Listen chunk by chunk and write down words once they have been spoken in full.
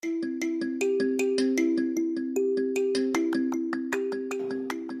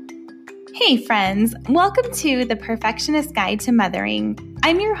Hey friends, welcome to The Perfectionist Guide to Mothering.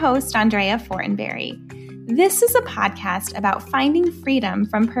 I'm your host, Andrea Fortenberry. This is a podcast about finding freedom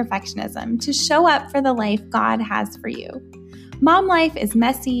from perfectionism to show up for the life God has for you. Mom life is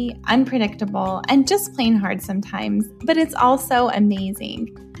messy, unpredictable, and just plain hard sometimes, but it's also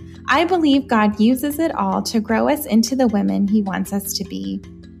amazing. I believe God uses it all to grow us into the women He wants us to be.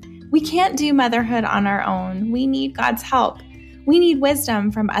 We can't do motherhood on our own. We need God's help. We need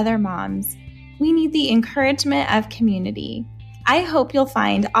wisdom from other moms. We need the encouragement of community. I hope you'll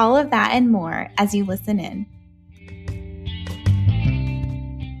find all of that and more as you listen in.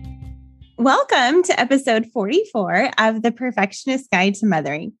 Welcome to episode 44 of The Perfectionist Guide to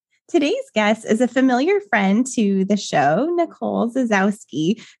Mothering. Today's guest is a familiar friend to the show, Nicole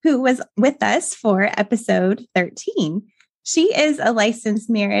Zazowski, who was with us for episode 13. She is a licensed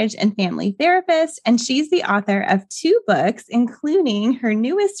marriage and family therapist, and she's the author of 2 books, including her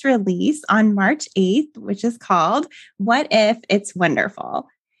newest release on March 8th, which is called What If It's Wonderful?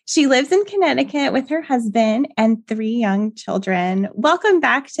 She lives in Connecticut with her husband and 3 young children. Welcome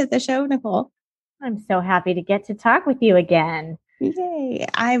back to the show, Nicole. I'm so happy to get to talk with you again. Yay.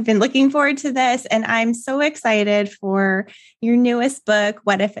 I've been looking forward to this, and I'm so excited for your newest book,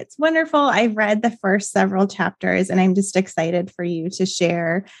 What If It's Wonderful? I've read the first several chapters, and I'm just excited for you to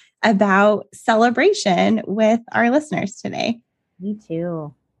share about celebration with our listeners today. Me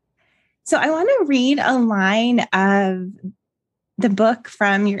too. So I want to read a line of the book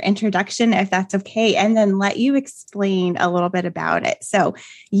from your introduction, if that's okay, and then let you explain a little bit about it. So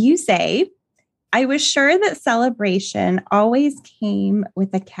you say, I was sure that celebration always came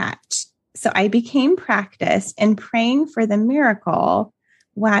with a catch, so I became practiced in praying for the miracle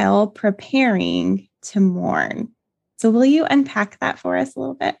while preparing to mourn. So will you unpack that for us a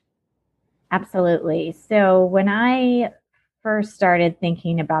little bit? Absolutely. So when I first started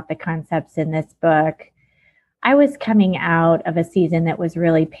thinking about the concepts in this book, I was coming out of a season that was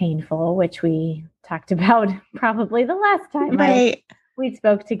really painful, which we talked about probably the last time we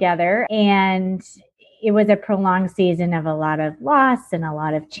spoke together. And it was a prolonged season of a lot of loss and a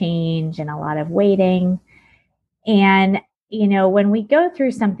lot of change and a lot of waiting. And, you know, when we go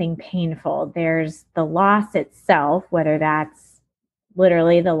through something painful, there's the loss itself, whether that's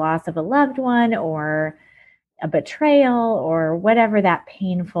literally the loss of a loved one or a betrayal or whatever that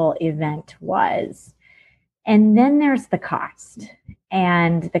painful event was. And then there's the cost.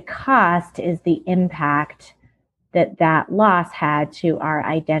 And the cost is the impact that loss had to our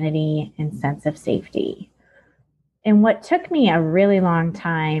identity and sense of safety. And what took me a really long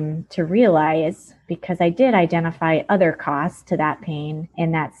time to realize, because I did identify other costs to that pain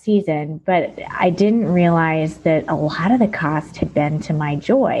in that season, but I didn't realize that a lot of the cost had been to my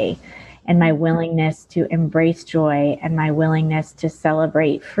joy and my willingness to embrace joy and my willingness to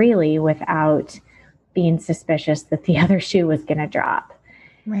celebrate freely without being suspicious that the other shoe was going to drop.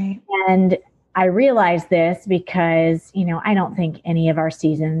 Right. And I realize this because, you know, I don't think any of our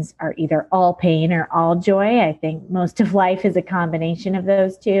seasons are either all pain or all joy. I think most of life is a combination of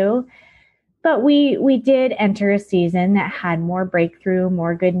those two. But we did enter a season that had more breakthrough,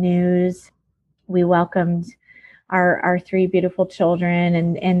 more good news. We welcomed our 3 beautiful children,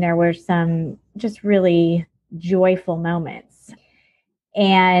 and there were some just really joyful moments.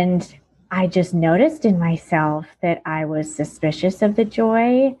 And I just noticed in myself that I was suspicious of the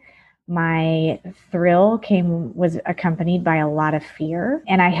joy. My thrill was accompanied by a lot of fear,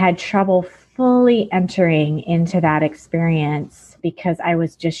 and I had trouble fully entering into that experience because I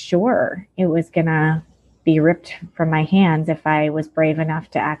was just sure it was going to be ripped from my hands if I was brave enough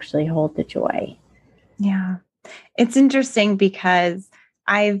to actually hold the joy. Yeah. It's interesting because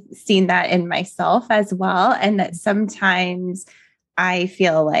I've seen that in myself as well, and that sometimes I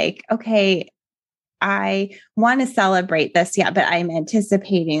feel like, okay, I want to celebrate this, but I'm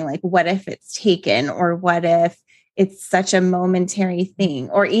anticipating, like, what if it's taken, or what if it's such a momentary thing,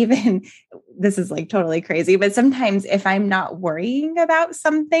 or even, this is like totally crazy, but sometimes if I'm not worrying about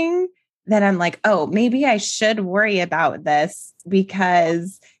something, then I'm like, oh, maybe I should worry about this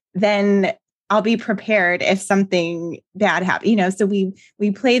because then I'll be prepared if something bad happens, you know? So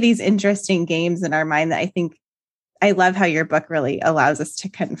we play these interesting games in our mind that I love how your book really allows us to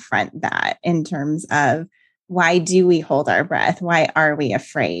confront that in terms of, why do we hold our breath? Why are we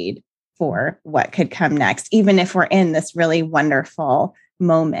afraid for what could come next, even if we're in this really wonderful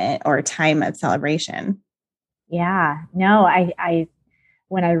moment or time of celebration? Yeah, no, I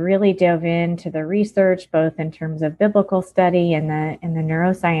when I really dove into the research, both in terms of biblical study and the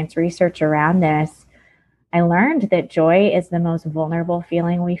neuroscience research around this, I learned that joy is the most vulnerable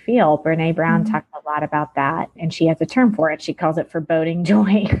feeling we feel. Brene Brown Mm. talks a lot about that, and she has a term for it. She calls it foreboding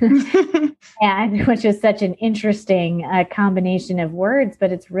joy, and which is such an interesting combination of words,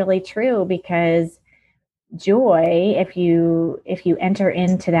 but it's really true because joy, if you enter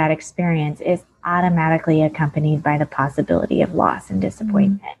into that experience, is automatically accompanied by the possibility of loss and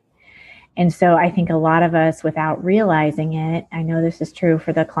disappointment. Mm. And so I think a lot of us, without realizing it, I know this is true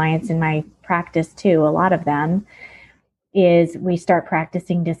for the clients in my practice too, a lot of them, is we start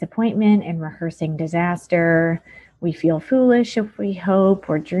practicing disappointment and rehearsing disaster. We feel foolish if we hope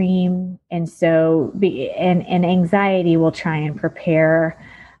or dream. And so, and anxiety will try and prepare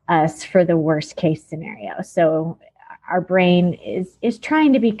us for the worst case scenario. So our brain is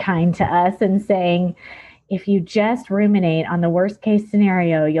trying to be kind to us and saying, if you just ruminate on the worst case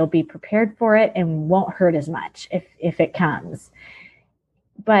scenario, you'll be prepared for it and won't hurt as much if it comes.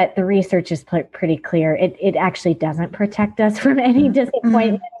 But the research is pretty clear. It actually doesn't protect us from any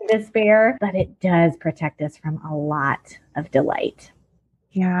disappointment and despair, but it does protect us from a lot of delight.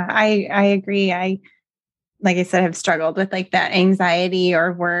 Yeah, I agree. Like I said, have struggled with like that anxiety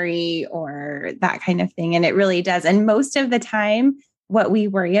or worry or that kind of thing. And it really does. And most of the time, what we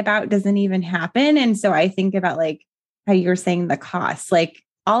worry about doesn't even happen. And so I think about like how you're saying the cost, like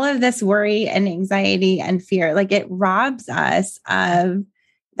all of this worry and anxiety and fear, like it robs us of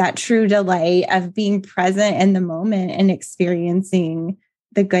that true delight of being present in the moment and experiencing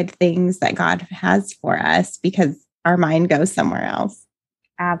the good things that God has for us because our mind goes somewhere else.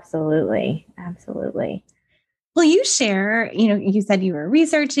 Absolutely. Absolutely. Will you share, you said you were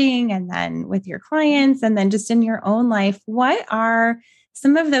researching and then with your clients and then just in your own life, what are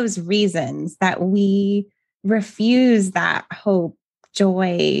some of those reasons that we refuse that hope,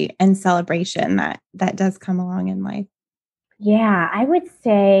 joy, and celebration that does come along in life? Yeah, I would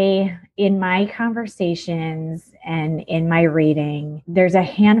say in my conversations and in my reading, there's a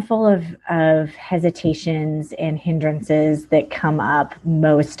handful of hesitations and hindrances that come up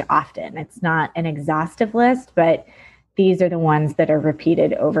most often. It's not an exhaustive list, but these are the ones that are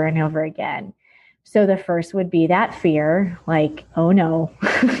repeated over and over again. So the first would be that fear, like, oh no,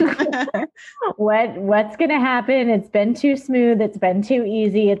 what's going to happen? It's been too smooth. It's been too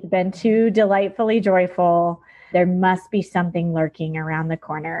easy. It's been too delightfully joyful. There must be something lurking around the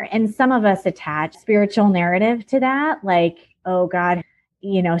corner. And some of us attach spiritual narrative to that, like, oh God,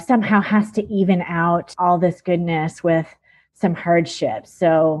 somehow has to even out all this goodness with some hardship.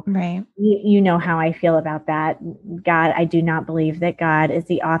 So right. you know how I feel about that. God, I do not believe that God is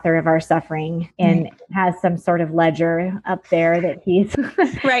the author of our suffering and has some sort of ledger up there that he's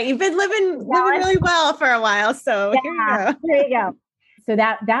right. You've been living really well for a while. So here you go. There you go. So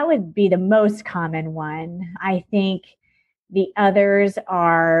that would be the most common one. I think the others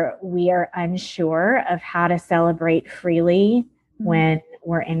are we are unsure of how to celebrate freely when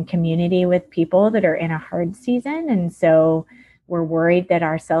we're in community with people that are in a hard season. And so we're worried that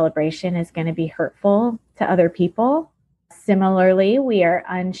our celebration is going to be hurtful to other people. Similarly, we are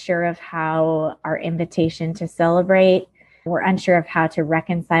unsure of how our invitation to celebrate, we're unsure of how to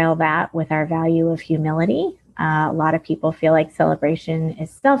reconcile that with our value of humility. A lot of people feel like celebration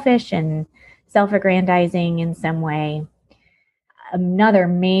is selfish and self-aggrandizing in some way. Another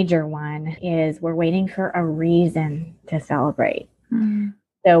major one is we're waiting for a reason to celebrate.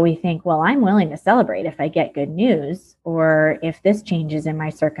 So we think, well, I'm willing to celebrate if I get good news, or if this changes in my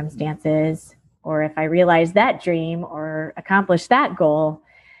circumstances, or if I realize that dream or accomplish that goal.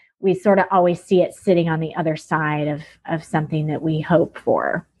 We sort of always see it sitting on the other side of something that we hope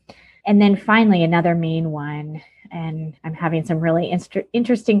for. And then finally, another main one, and I'm having some really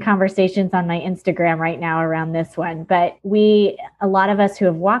interesting conversations on my Instagram right now around this one, but a lot of us who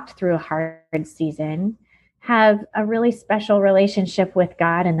have walked through a hard season have a really special relationship with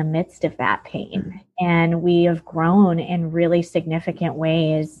God in the midst of that pain. And we have grown in really significant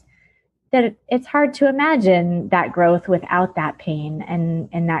ways that it's hard to imagine that growth without that pain.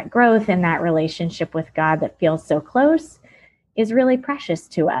 And that growth and that relationship with God that feels so close is really precious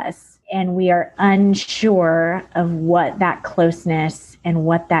to us. And we are unsure of what that closeness and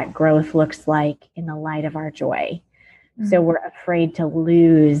what that growth looks like in the light of our joy. Mm-hmm. So we're afraid to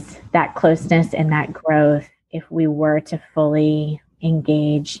lose that closeness and that growth if we were to fully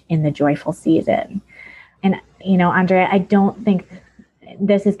engage in the joyful season. And, Andrea, I don't think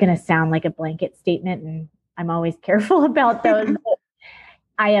this is going to sound like a blanket statement, and I'm always careful about those.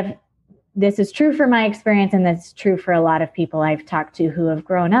 This is true for my experience, and that's true for a lot of people I've talked to who have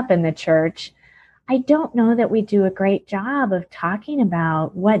grown up in the church. I don't know that we do a great job of talking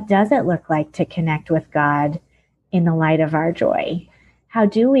about what does it look like to connect with God in the light of our joy. how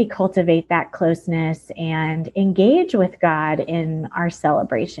do we cultivate that closeness and engage with God in our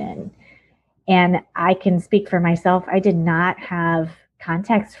celebration? And I can speak for myself. I did not have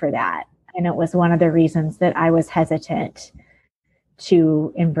context for that. And it was one of the reasons that I was hesitant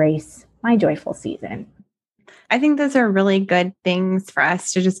to embrace my joyful season. I think those are really good things for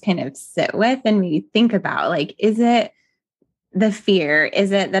us to just kind of sit with and maybe think about. Like, is it the fear?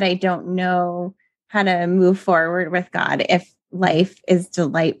 Is it that I don't know how to move forward with God if life is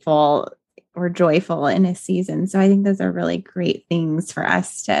delightful or joyful in a season? So I think those are really great things for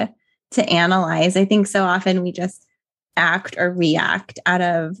us to analyze. I think so often we just act or react out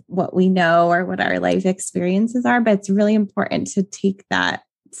of what we know or what our life experiences are, but it's really important to take that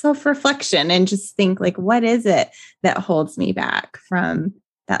self-reflection and just think, like, what is it that holds me back from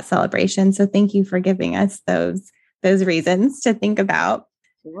that celebration? So thank you for giving us those reasons to think about.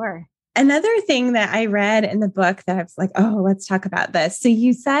 Sure. Another thing that I read in the book that I was like, oh, let's talk about this. So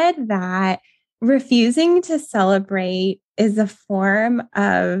you said that refusing to celebrate is a form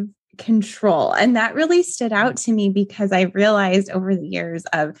of control. And that really stood out to me because I realized over the years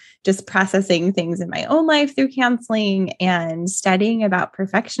of just processing things in my own life through counseling and studying about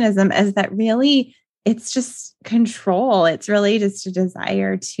perfectionism is that really it's just control. It's really just a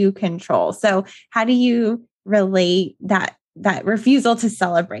desire to control. So how do you relate that refusal to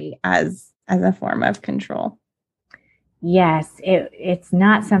celebrate as a form of control? Yes, it's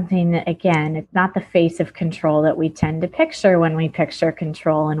not something that, again, it's not the face of control that we tend to picture when we picture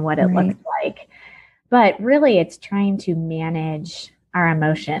control and what it looks like. But really, it's trying to manage our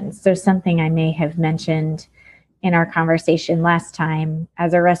emotions. So something I may have mentioned in our conversation last time,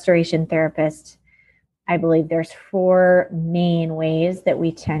 as a restoration therapist, I believe there's 4 main ways that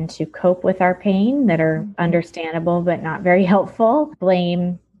we tend to cope with our pain that are understandable but not very helpful: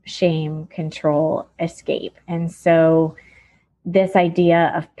 blame, shame, control, escape. And so this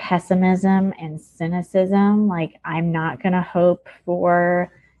idea of pessimism and cynicism, like, I'm not going to hope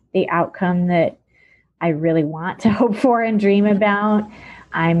for the outcome that I really want to hope for and dream about.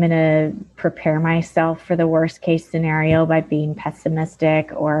 I'm going to prepare myself for the worst case scenario by being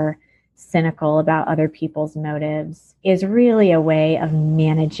pessimistic or cynical about other people's motives, is really a way of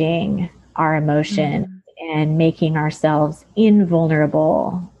managing our emotions and making ourselves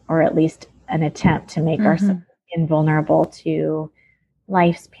invulnerable, or at least an attempt to make ourselves invulnerable to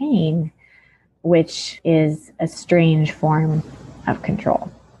life's pain, which is a strange form of control.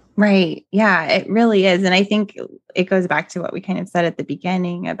 Right. Yeah, it really is. And I think it goes back to what we kind of said at the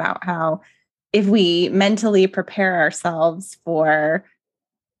beginning about how if we mentally prepare ourselves for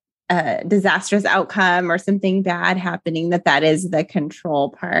a disastrous outcome or something bad happening, that is the control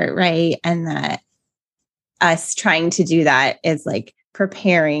part, right? And that us trying to do that is like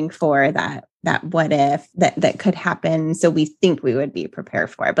preparing for that what if that could happen. So we think we would be prepared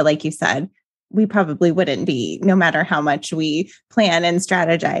for it. But like you said, we probably wouldn't be, no matter how much we plan and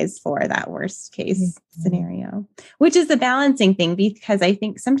strategize for that worst case scenario, which is a balancing thing, because I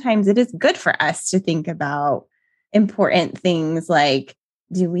think sometimes it is good for us to think about important things like,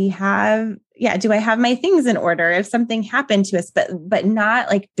 do I have my things in order if something happened to us, but not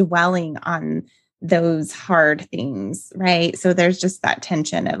like dwelling on those hard things, right? So there's just that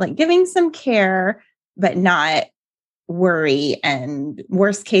tension of like giving some care, but not worry and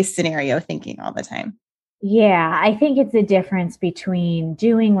worst case scenario thinking all the time. Yeah, I think it's a difference between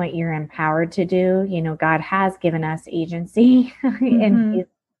doing what you're empowered to do. You know, God has given us agency and He's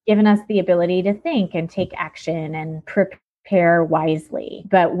given us the ability to think and take action and prepare wisely.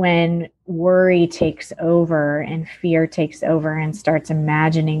 But when worry takes over and fear takes over and starts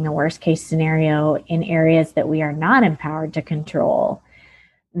imagining the worst case scenario in areas that we are not empowered to control,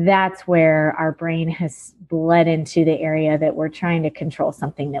 that's where our brain has bled into the area that we're trying to control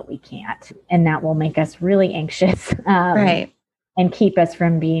something that we can't. And that will make us really anxious, Right. And keep us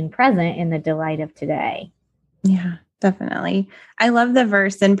from being present in the delight of today. Yeah, definitely. I love the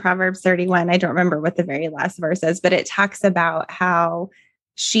verse in Proverbs 31. I don't remember what the very last verse is, but it talks about how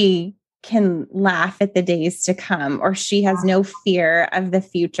she can laugh at the days to come, or she has no fear of the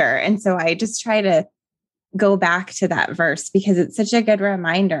future. And so I just try to go back to that verse because it's such a good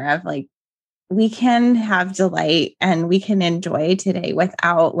reminder of like, we can have delight and we can enjoy today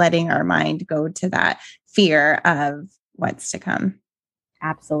without letting our mind go to that fear of what's to come.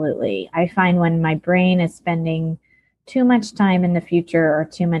 Absolutely. I find when my brain is spending too much time in the future or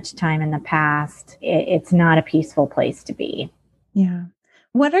too much time in the past, it's not a peaceful place to be. Yeah.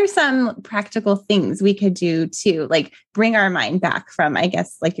 What are some practical things we could do to like bring our mind back from, I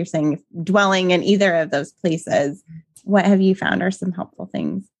guess, like you're saying, dwelling in either of those places? What have you found are some helpful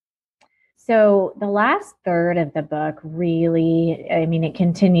things? So the last third of the book really, I mean, it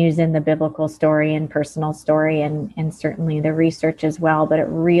continues in the biblical story and personal story and certainly the research as well, but it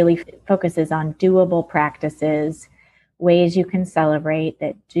really focuses on doable practices, ways you can celebrate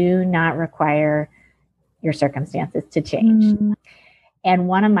that do not require your circumstances to change. Mm. And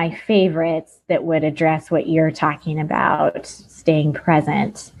one of my favorites that would address what you're talking about, staying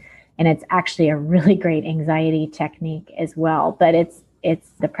present, and it's actually a really great anxiety technique as well, but it's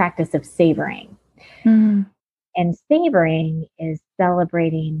the practice of savoring. Mm. And savoring is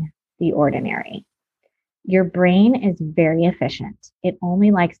celebrating the ordinary. Your brain is very efficient. It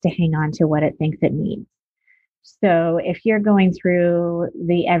only likes to hang on to what it thinks it needs. So if you're going through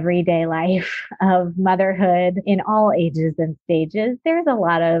the everyday life of motherhood in all ages and stages, there's a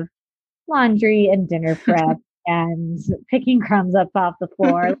lot of laundry and dinner prep and picking crumbs up off the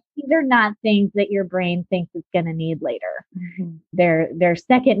floor. These are not things that your brain thinks it's going to need later. Mm-hmm. They're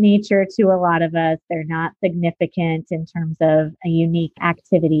second nature to a lot of us. They're not significant in terms of a unique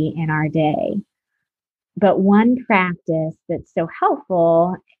activity in our day. But one practice that's so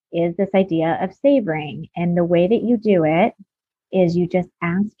helpful is this idea of savoring. And the way that you do it is you just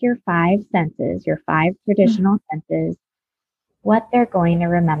ask your five senses, your five traditional senses, what they're going to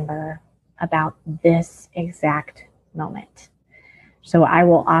remember about this exact moment. So I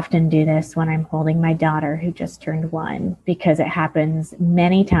will often do this when I'm holding my daughter who just turned 1, because it happens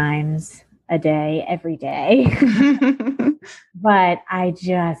many times a day, every day. But I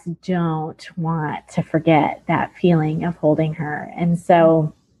just don't want to forget that feeling of holding her. And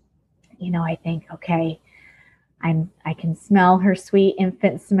so, I think, okay, I can smell her sweet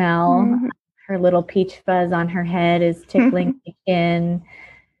infant smell. Mm-hmm. Her little peach fuzz on her head is tickling my chin.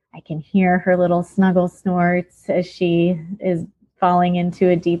 I can hear her little snuggle snorts as she is falling into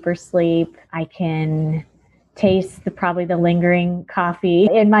a deeper sleep. I can taste probably the lingering coffee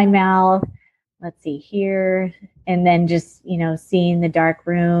in my mouth. Let's see here. And then just, seeing the dark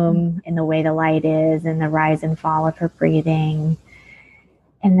room and the way the light is and the rise and fall of her breathing.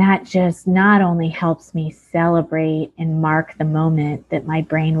 And that just not only helps me celebrate and mark the moment that my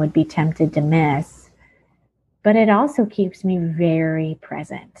brain would be tempted to miss, but it also keeps me very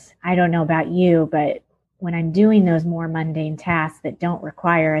present. I don't know about you, but when I'm doing those more mundane tasks that don't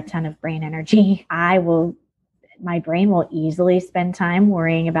require a ton of brain energy, my brain will easily spend time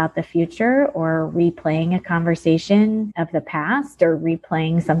worrying about the future or replaying a conversation of the past or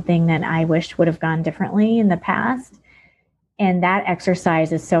replaying something that I wished would have gone differently in the past. And that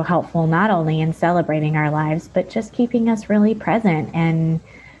exercise is so helpful, not only in celebrating our lives, but just keeping us really present, and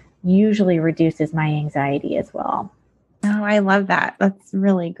usually reduces my anxiety as well. Oh, I love that. That's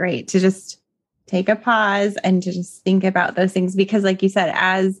really great to just take a pause and to just think about those things. Because like you said,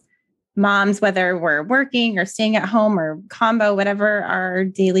 as moms, whether we're working or staying at home or combo, whatever our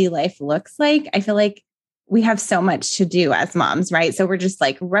daily life looks like, I feel like we have so much to do as moms, right? So we're just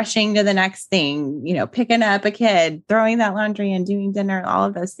like rushing to the next thing, picking up a kid, throwing that laundry and doing dinner, all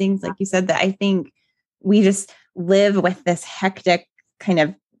of those things. Like you said, that I think we just live with this hectic kind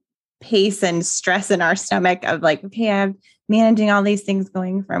of pace and stress in our stomach of like, okay, I'm managing all these things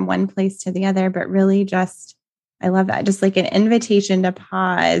going from one place to the other, but really just, I love that. Just like an invitation to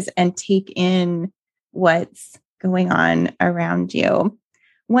pause and take in what's going on around you.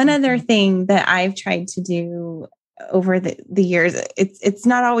 One other thing that I've tried to do over the years, it's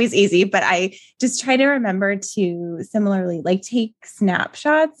not always easy, but I just try to remember to similarly like take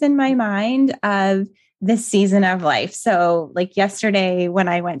snapshots in my mind of this season of life. So like yesterday when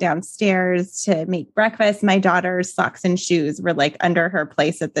I went downstairs to make breakfast, my daughter's socks and shoes were like under her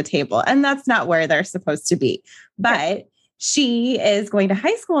place at the table. And that's not where they're supposed to be. But she is going to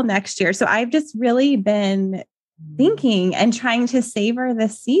high school next year. So I've just really been thinking and trying to savor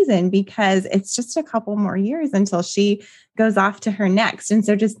this season because it's just a couple more years until she goes off to her next. And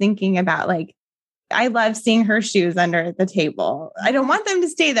so just thinking about like, I love seeing her shoes under the table. I don't want them to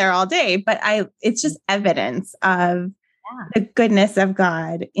stay there all day, but it's just evidence of the goodness of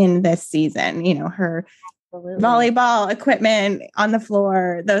God in this season. Her Absolutely. Volleyball equipment on the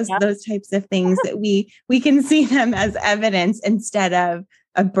floor, those types of things that we can see them as evidence instead of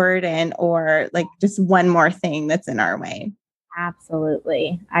a burden or like just one more thing that's in our way.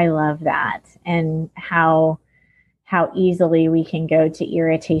 Absolutely. I love that. And how easily we can go to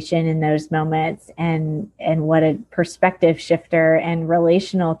irritation in those moments, and what a perspective shifter and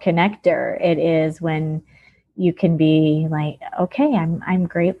relational connector it is when you can be like, okay, I'm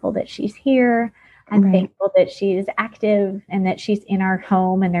grateful that she's here. I'm thankful that she is active and that she's in our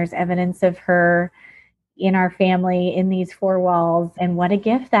home and there's evidence of her, in our family in these four walls. And what a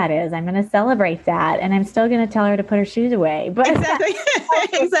gift that is. I'm going to celebrate that. And I'm still going to tell her to put her shoes away. But exactly.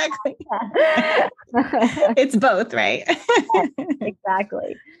 Exactly. It's both, right?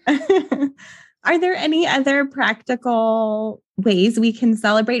 Exactly. Are there any other practical ways we can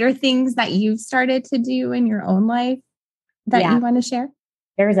celebrate or things that you've started to do in your own life that you want to share?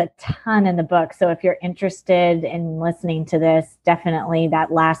 There's a ton in the book. So if you're interested in listening to this, definitely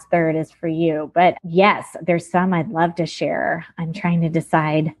that last third is for you. But yes, there's some I'd love to share. I'm trying to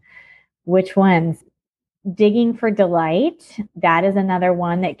decide which ones. Digging for delight, that is another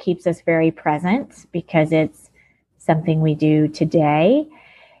one that keeps us very present because it's something we do today.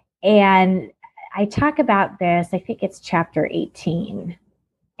 And I talk about this, I think it's chapter 18.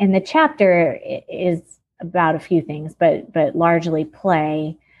 And the chapter is about a few things, but largely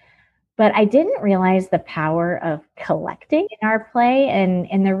play. But I didn't realize the power of collecting in our play.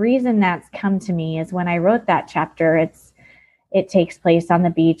 And the reason that's come to me is when I wrote that chapter, it takes place on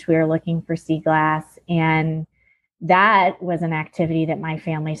the beach. We were looking for sea glass. And that was an activity that my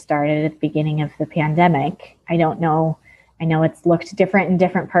family started at the beginning of the pandemic. I don't know. I know it's looked different in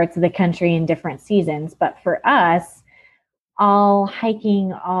different parts of the country in different seasons, but for us, all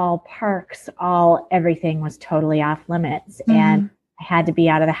hiking, all parks, all everything was totally off limits. Mm-hmm. And I had to be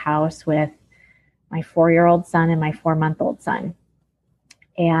out of the house with my 4-year-old son and my 4-month-old son.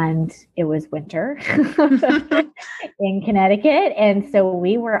 And it was winter in Connecticut. And so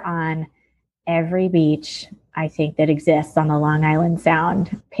we were on every beach, I think, that exists on the Long Island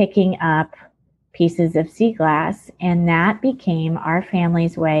Sound, picking up pieces of sea glass. And that became our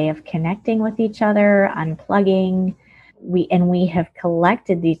family's way of connecting with each other, unplugging. We have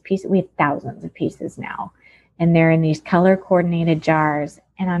collected these pieces. We have thousands of pieces now. And they're in these color coordinated jars.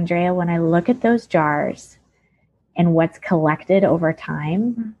 And Andrea, when I look at those jars and what's collected over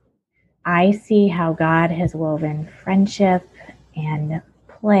time, I see how God has woven friendship and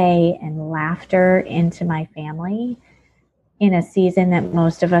play and laughter into my family in a season that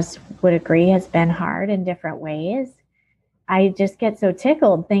most of us would agree has been hard in different ways. I just get so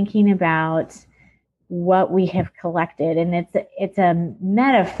tickled thinking about what we have collected. And it's a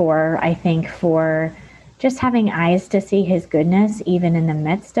metaphor, I think, for just having eyes to see his goodness, even in the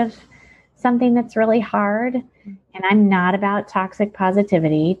midst of something that's really hard. And I'm not about toxic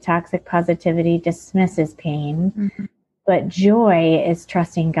positivity. Toxic positivity dismisses pain. Mm-hmm. But joy is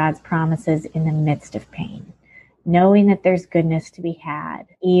trusting God's promises in the midst of pain, knowing that there's goodness to be had,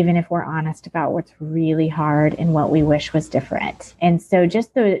 even if we're honest about what's really hard and what we wish was different. And so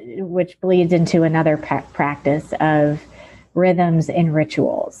which bleeds into another practice of rhythms and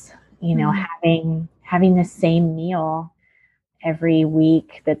rituals, having the same meal every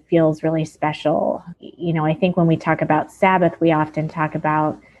week that feels really special. I think when we talk about Sabbath, we often talk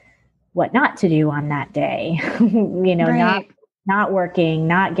about what not to do on that day, right. not working,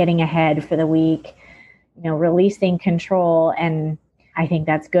 not getting ahead for the week, releasing control. And I think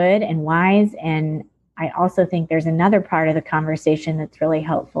that's good and wise. And I also think there's another part of the conversation that's really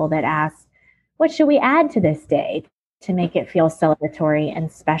helpful that asks, what should we add to this day to make it feel celebratory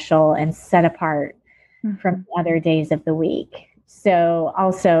and special and set apart from other days of the week? So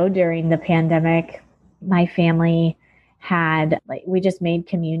also during the pandemic, my family we just made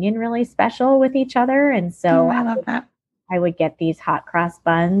communion really special with each other. And so I love that. I would get these hot cross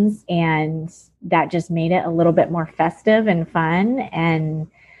buns, and that just made it a little bit more festive and fun. And,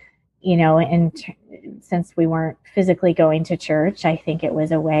 since we weren't physically going to church, I think it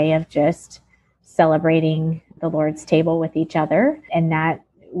was a way of just celebrating the Lord's table with each other. And that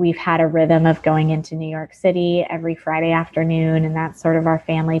we've had a rhythm of going into New York City every Friday afternoon, and that's sort of our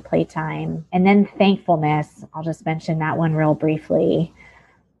family playtime. And then thankfulness, I'll just mention that one real briefly.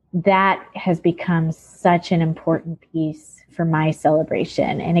 That has become such an important piece for my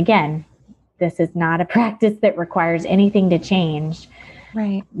celebration. And again, this is not a practice that requires anything to change.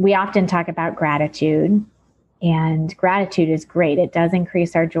 Right. We often talk about gratitude, and gratitude is great. It does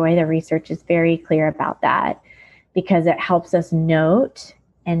increase our joy. The research is very clear about that because it helps us note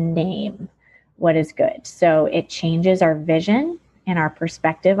and name what is good. So it changes our vision and our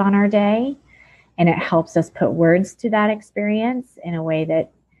perspective on our day, and it helps us put words to that experience in a way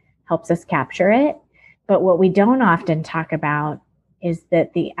that helps us capture it. But what we don't often talk about is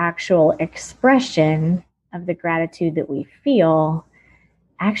that the actual expression of the gratitude that we feel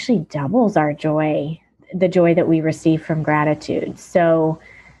actually doubles our joy, the joy that we receive from gratitude. So,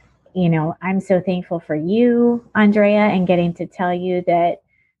 I'm so thankful for you, Andrea, and getting to tell you that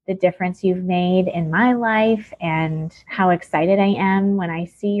the difference you've made in my life, and how excited I am when I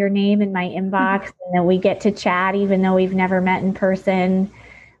see your name in my inbox and then we get to chat, even though we've never met in person.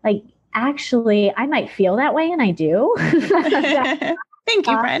 Like, Actually, I might feel that way, and I do. Thank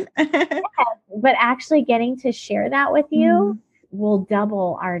you, friend. But actually getting to share that with you Mm. will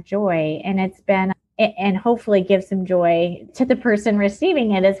double our joy. And it's been, and hopefully give some joy to the person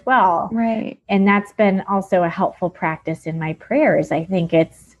receiving it as well. Right. And that's been also a helpful practice in my prayers. I think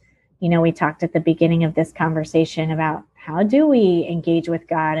it's, we talked at the beginning of this conversation about how do we engage with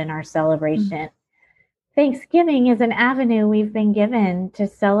God in our celebration. Thanksgiving is an avenue we've been given to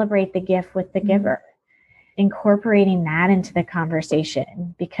celebrate the gift with the giver, incorporating that into the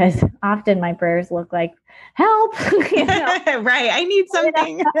conversation, because often my prayers look like help. Right. I need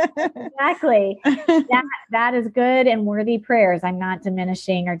something. Exactly. That is good and worthy prayers. I'm not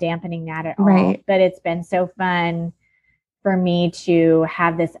diminishing or dampening that at all. Right. But it's been so fun for me to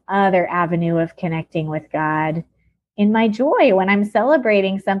have this other avenue of connecting with God in my joy when I'm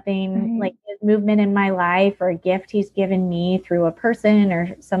celebrating something like his movement in my life or a gift he's given me through a person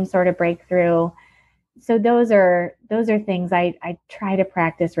or some sort of breakthrough. So those are things I try to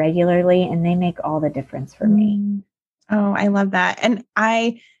practice regularly, and they make all the difference for me. Oh, I love that. And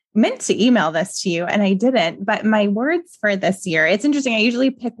I meant to email this to you and I didn't, but my words for this year, it's interesting. I usually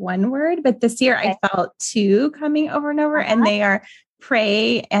pick one word, but this year I felt two coming over and over, and they are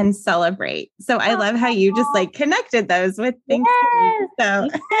pray and celebrate. So I love how you just like connected those with Thanksgiving. Yes.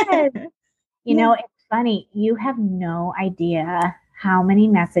 It's funny. You have no idea how many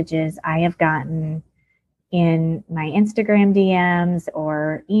messages I have gotten in my Instagram DMs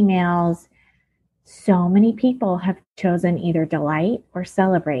or emails. So many people have chosen either delight or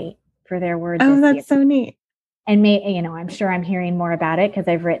celebrate for their words. Oh, that's so neat. And I'm sure I'm hearing more about it because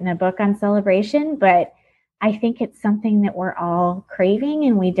I've written a book on celebration, but I think it's something that we're all craving,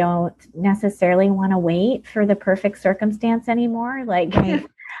 and we don't necessarily want to wait for the perfect circumstance anymore. Like,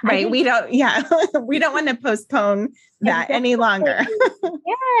 right. We don't want to postpone that any longer.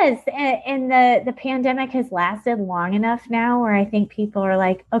 Yes. And the pandemic has lasted long enough now where I think people are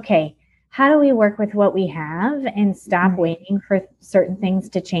like, okay, how do we work with what we have and stop waiting for certain things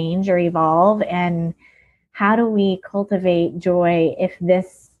to change or evolve? And how do we cultivate joy if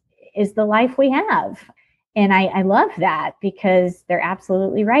this is the life we have? And I love that, because they're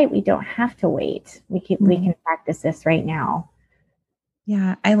absolutely right. We don't have to wait. We can practice this right now.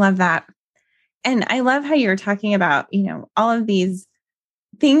 Yeah, I love that. And I love how you're talking about, all of these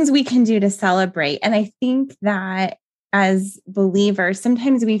things we can do to celebrate. And I think that as believers,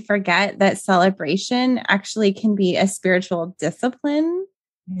 sometimes we forget that celebration actually can be a spiritual discipline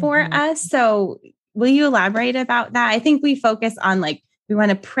for us. So will you elaborate about that? I think we focus on we want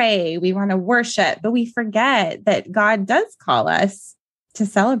to pray, we want to worship, but we forget that God does call us to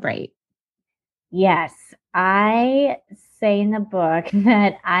celebrate. Yes. I say in the book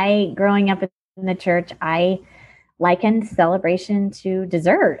that growing up in the church, I likened celebration to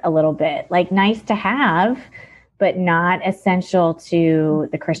dessert a little bit, like nice to have, but not essential to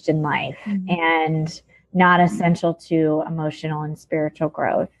the Christian life and not essential to emotional and spiritual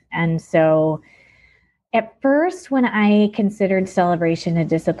growth. And so at first, when I considered celebration a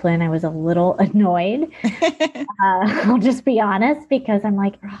discipline, I was a little annoyed. I'll just be honest, because I'm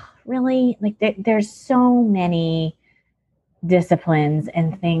like, oh, really? Like there's so many disciplines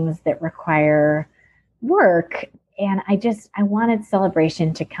and things that require work. And I wanted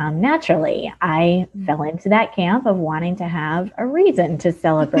celebration to come naturally. I fell into that camp of wanting to have a reason to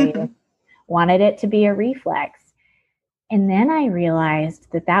celebrate, wanted it to be a reflex. And then I realized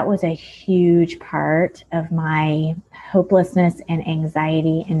that was a huge part of my hopelessness and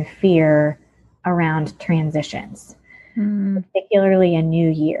anxiety and fear around transitions, particularly a new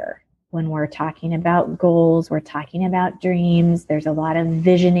year. When we're talking about goals, we're talking about dreams, there's a lot of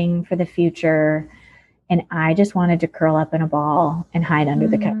visioning for the future. And I just wanted to curl up in a ball and hide under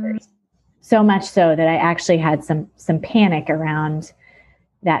the covers. So much so that I actually had some panic around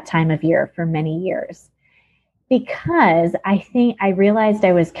that time of year for many years. Because I realized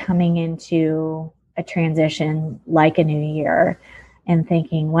I was coming into a transition like a new year and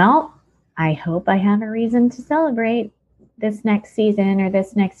thinking, well, I hope I have a reason to celebrate this next season or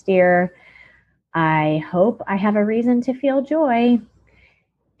this next year. I hope I have a reason to feel joy.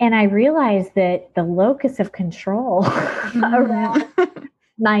 And I realized that the locus of control around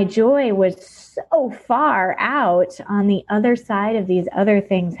my joy was so far out on the other side of these other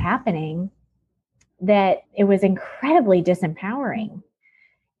things happening that it was incredibly disempowering.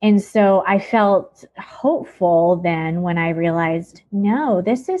 And so I felt hopeful then when I realized, no,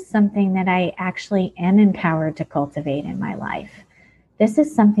 this is something that I actually am empowered to cultivate in my life. this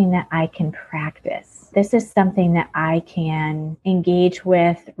is something that I can practice. This is something that I can engage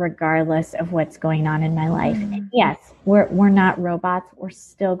with regardless of what's going on in my life. And yes, we're not robots. We're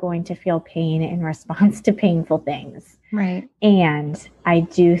still going to feel pain in response to painful things. Right. And I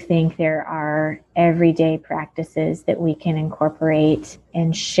do think there are everyday practices that we can incorporate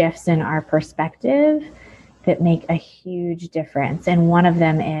and shifts in our perspective that make a huge difference. And one of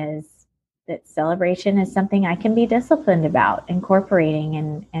them is that celebration is something I can be disciplined about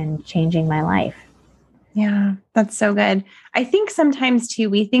incorporating and changing my life. Yeah, that's so good. I think sometimes too,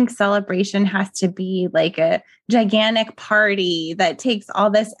 we think celebration has to be like a gigantic party that takes all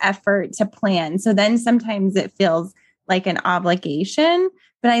this effort to plan. So then sometimes it feels like an obligation.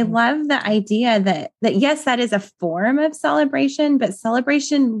 But I love the idea that yes, that is a form of celebration, but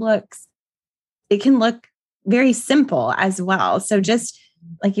celebration it can look very simple as well. So just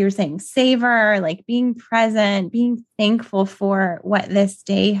like you were saying, savor, like being present, being thankful for what this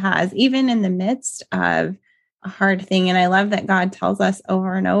day has, even in the midst of a hard thing. And I love that God tells us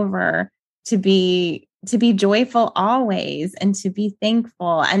over and over to be joyful always and to be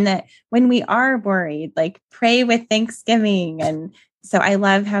thankful. And that when we are worried, like pray with thanksgiving. And so I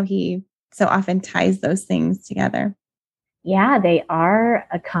love how he so often ties those things together. Yeah, they are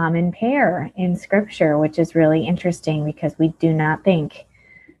a common pair in scripture, which is really interesting because we do not think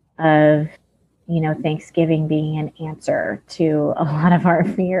of, Thanksgiving being an answer to a lot of our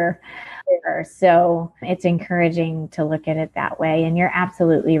fear. So it's encouraging to look at it that way. And you're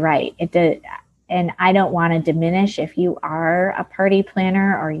absolutely right. It did. And I don't want to diminish if you are a party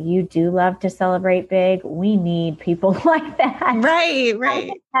planner or you do love to celebrate big. We need people like that.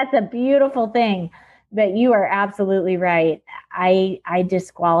 Right. That's a beautiful thing. But you are absolutely right. I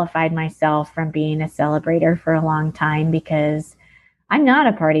disqualified myself from being a celebrator for a long time because I'm not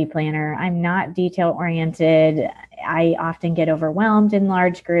a party planner. I'm not detail oriented. I often get overwhelmed in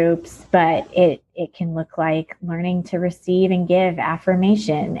large groups, but it can look like learning to receive and give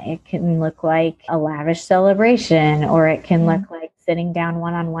affirmation. It can look like a lavish celebration, or it can look like sitting down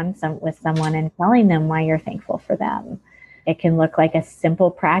one-on-one with someone and telling them why you're thankful for them. It can look like a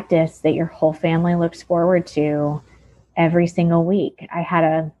simple practice that your whole family looks forward to every single week. I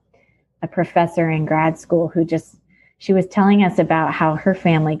had a professor in grad school who she was telling us about how her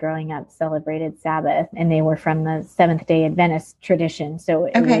family growing up celebrated Sabbath, and they were from the Seventh-day Adventist tradition. So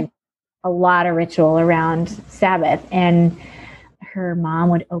it was a lot of ritual around Sabbath. And her mom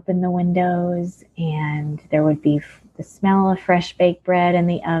would open the windows and there would be the smell of fresh baked bread in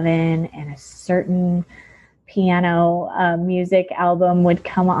the oven, and a certain piano music album would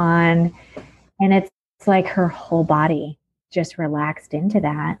come on. And it's like her whole body just relaxed into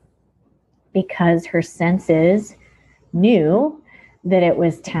that because her senses knew that it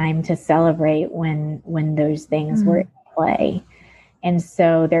was time to celebrate when those things were in play. And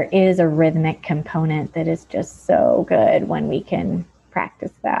so there is a rhythmic component that is just so good when we can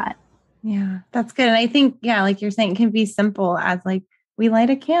practice that. Yeah, that's good. And I think, like you're saying, it can be simple as like we light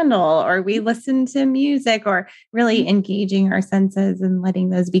a candle or we listen to music, or really engaging our senses and letting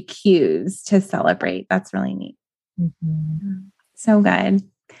those be cues to celebrate. That's really neat. Mm-hmm. So good.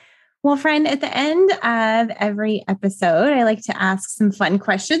 Well, friend, at the end of every episode, I like to ask some fun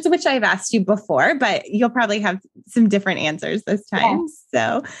questions, which I've asked you before, but you'll probably have some different answers this time.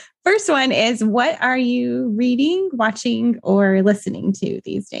 Yeah. So first one is, what are you reading, watching, or listening to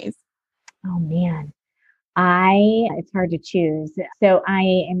these days? Oh, man. It's hard to choose. So I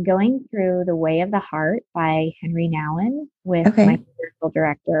am going through The Way of the Heart by Henry Nouwen with my spiritual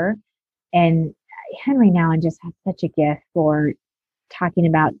director. And Henry Nouwen just has such a gift for talking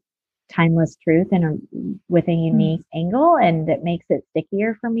about timeless truth and with a unique angle, and that makes it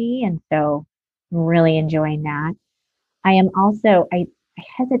stickier for me. And so I'm really enjoying that. I am also, I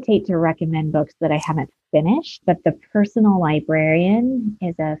hesitate to recommend books that I haven't finished, but The Personal Librarian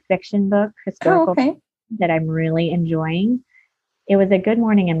is a fiction book, historical that I'm really enjoying. It was a Good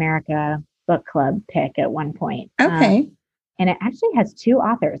Morning America book club pick at one point. And it actually has 2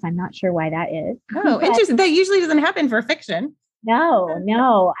 authors. I'm not sure why that is. Oh, interesting. That usually doesn't happen for fiction.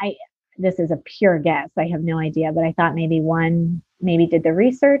 No. This is a pure guess. I have no idea, but I thought maybe one did the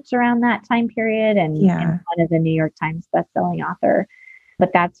research around that time period and one is a New York Times bestselling author.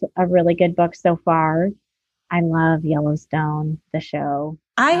 But that's a really good book so far. I love Yellowstone, the show.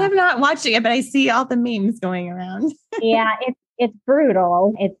 I have not watched it yet, but I see all the memes going around. Yeah, it's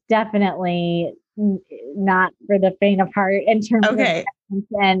brutal. It's definitely not for the faint of heart in terms of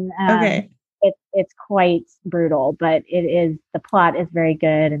and it's quite brutal, but the plot is very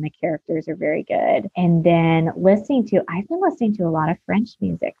good and the characters are very good. And then I've been listening to a lot of French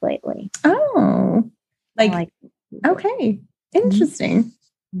music lately. Oh, okay. Interesting.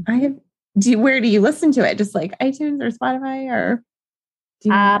 Mm-hmm. I have, where do you listen to it? Just like iTunes or Spotify or do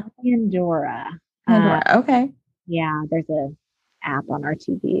you Pandora. Pandora? Okay. Yeah, there's a app on our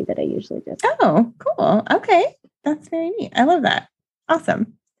TV that I usually just. Oh, cool. Okay. That's very neat. I love that.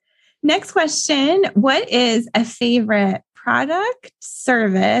 Awesome. Next question. What is a favorite product,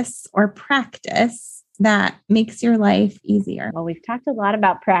 service, or practice that makes your life easier? Well, we've talked a lot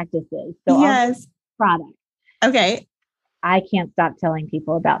about practices. So yes. Product. Okay. I can't stop telling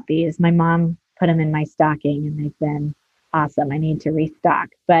people about these. My mom put them in my stocking and they've been awesome. I need to restock,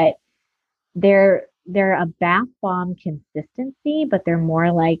 but they're a bath bomb consistency, but they're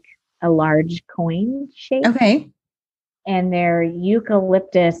more like a large coin shape. Okay. And they're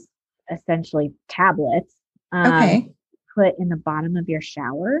eucalyptus, essentially tablets. Okay. Put in the bottom of your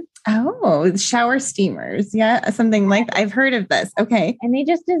shower. Oh, shower steamers. Yeah. Something like that. I've heard of this. Okay. And they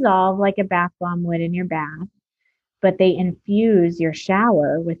just dissolve like a bath bomb would in your bath, but they infuse your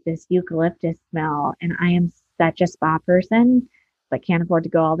shower with this eucalyptus smell. And I am such a spa person, but can't afford to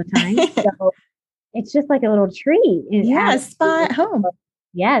go all the time. So it's just like a little treat. Yeah, spa at home.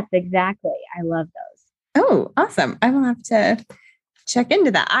 Yes, exactly. I love those. Oh, awesome. I will have to check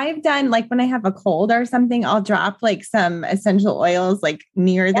into that. I've done like when I have a cold or something, I'll drop like some essential oils like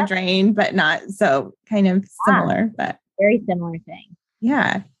near the drain, but not so kind of similar, but very similar thing.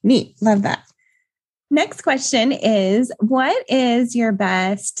 Yeah. Neat. Love that. Next question is, what is your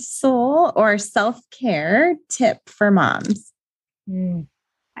best soul or self-care tip for moms?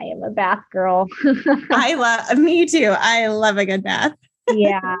 I am a bath girl. Me too. I love a good bath.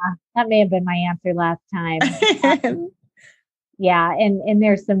 Yeah, that may have been my answer last time. Yeah, and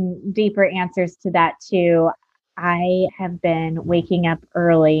there's some deeper answers to that too. I have been waking up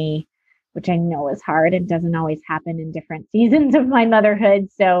early, which I know is hard and doesn't always happen in different seasons of my motherhood.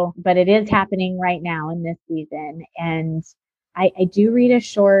 So, but it is happening right now in this season. And I do read a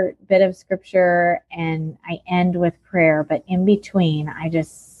short bit of scripture and I end with prayer, but in between, I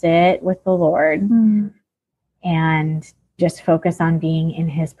just sit with the Lord and just focus on being in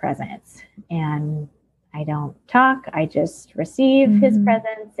his presence. And I don't talk. I just receive his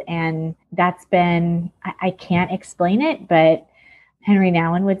presence. And that's been, I can't explain it, but Henry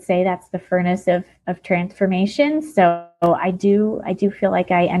Nouwen would say that's the furnace of transformation. So I do feel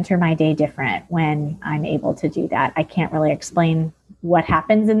like I enter my day different when I'm able to do that. I can't really explain what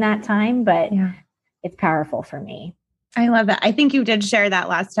happens in that time, but it's powerful for me. I love that. I think you did share that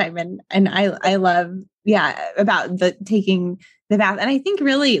last time. And I love, about the taking the bath. And I think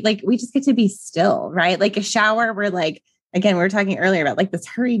really like we just get to be still, right? Like a shower, we're like, again, we were talking earlier about like this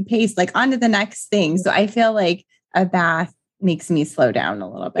hurried pace, like on to the next thing. So I feel like a bath makes me slow down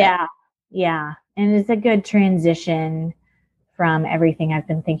a little bit. Yeah. And it's a good transition from everything I've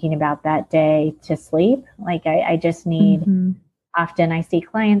been thinking about that day to sleep. Like I just need, often I see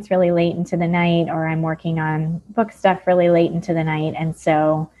clients really late into the night, or I'm working on book stuff really late into the night. And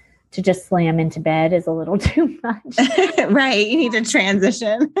so to just slam into bed is a little too much. Right. You need to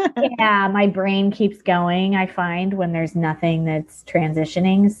transition. Yeah. My brain keeps going, I find, when there's nothing that's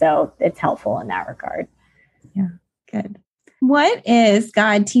transitioning. So it's helpful in that regard. Yeah. Good. What is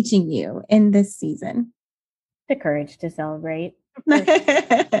God teaching you in this season? The courage to celebrate.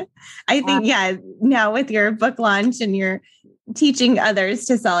 I think, now with your book launch and you're teaching others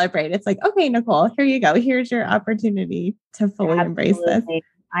to celebrate, it's like, okay, Nicole, here you go. Here's your opportunity to fully embrace this.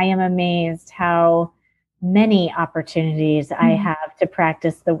 I am amazed how many opportunities I have to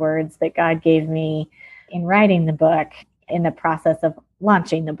practice the words that God gave me in writing the book, in the process of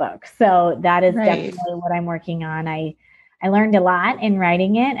launching the book. So that is definitely what I'm working on. I learned a lot in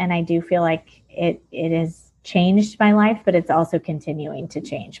writing it, and I do feel like it has changed my life, but it's also continuing to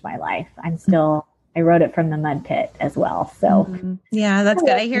change my life. I wrote it from the mud pit as well. So yeah, that's good.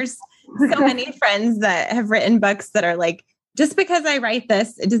 I hear so many friends that have written books that are like, just because I write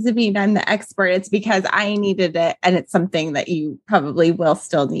this, it doesn't mean I'm the expert. It's because I needed it. And it's something that you probably will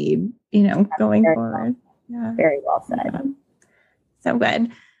still need, going forward. Yeah. Very well said. Yeah. So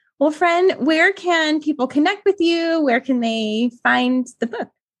good. Well, friend, where can people connect with you? Where can they find the book?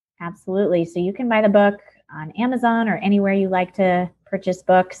 Absolutely. So you can buy the book on Amazon or anywhere you like to purchase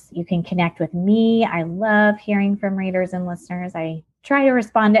books. You can connect with me. I love hearing from readers and listeners. I try to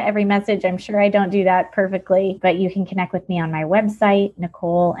respond to every message. I'm sure I don't do that perfectly, but you can connect with me on my website,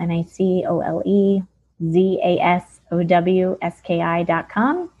 Nicole,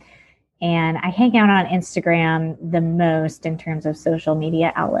 NicoleZasowski.com. And I hang out on Instagram the most in terms of social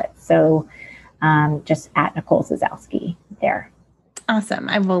media outlets. So just at Nicole Zasowski there. Awesome.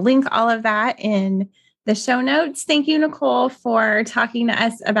 I will link all of that in the show notes. Thank you, Nicole, for talking to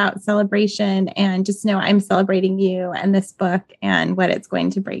us about celebration, and just know I'm celebrating you and this book and what it's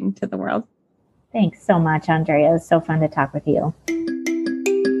going to bring to the world. Thanks so much, Andrea. It was so fun to talk with you.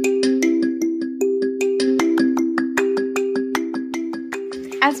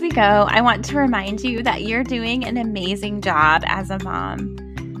 As we go, I want to remind you that you're doing an amazing job as a mom.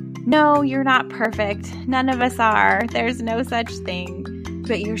 No, you're not perfect. None of us are. There's no such thing.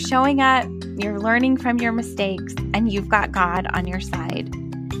 But you're showing up, you're learning from your mistakes, and you've got God on your side.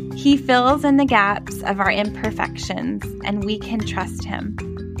 He fills in the gaps of our imperfections, and we can trust Him.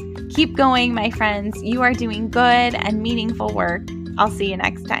 Keep going, my friends. You are doing good and meaningful work. I'll see you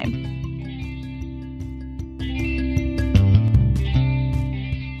next time.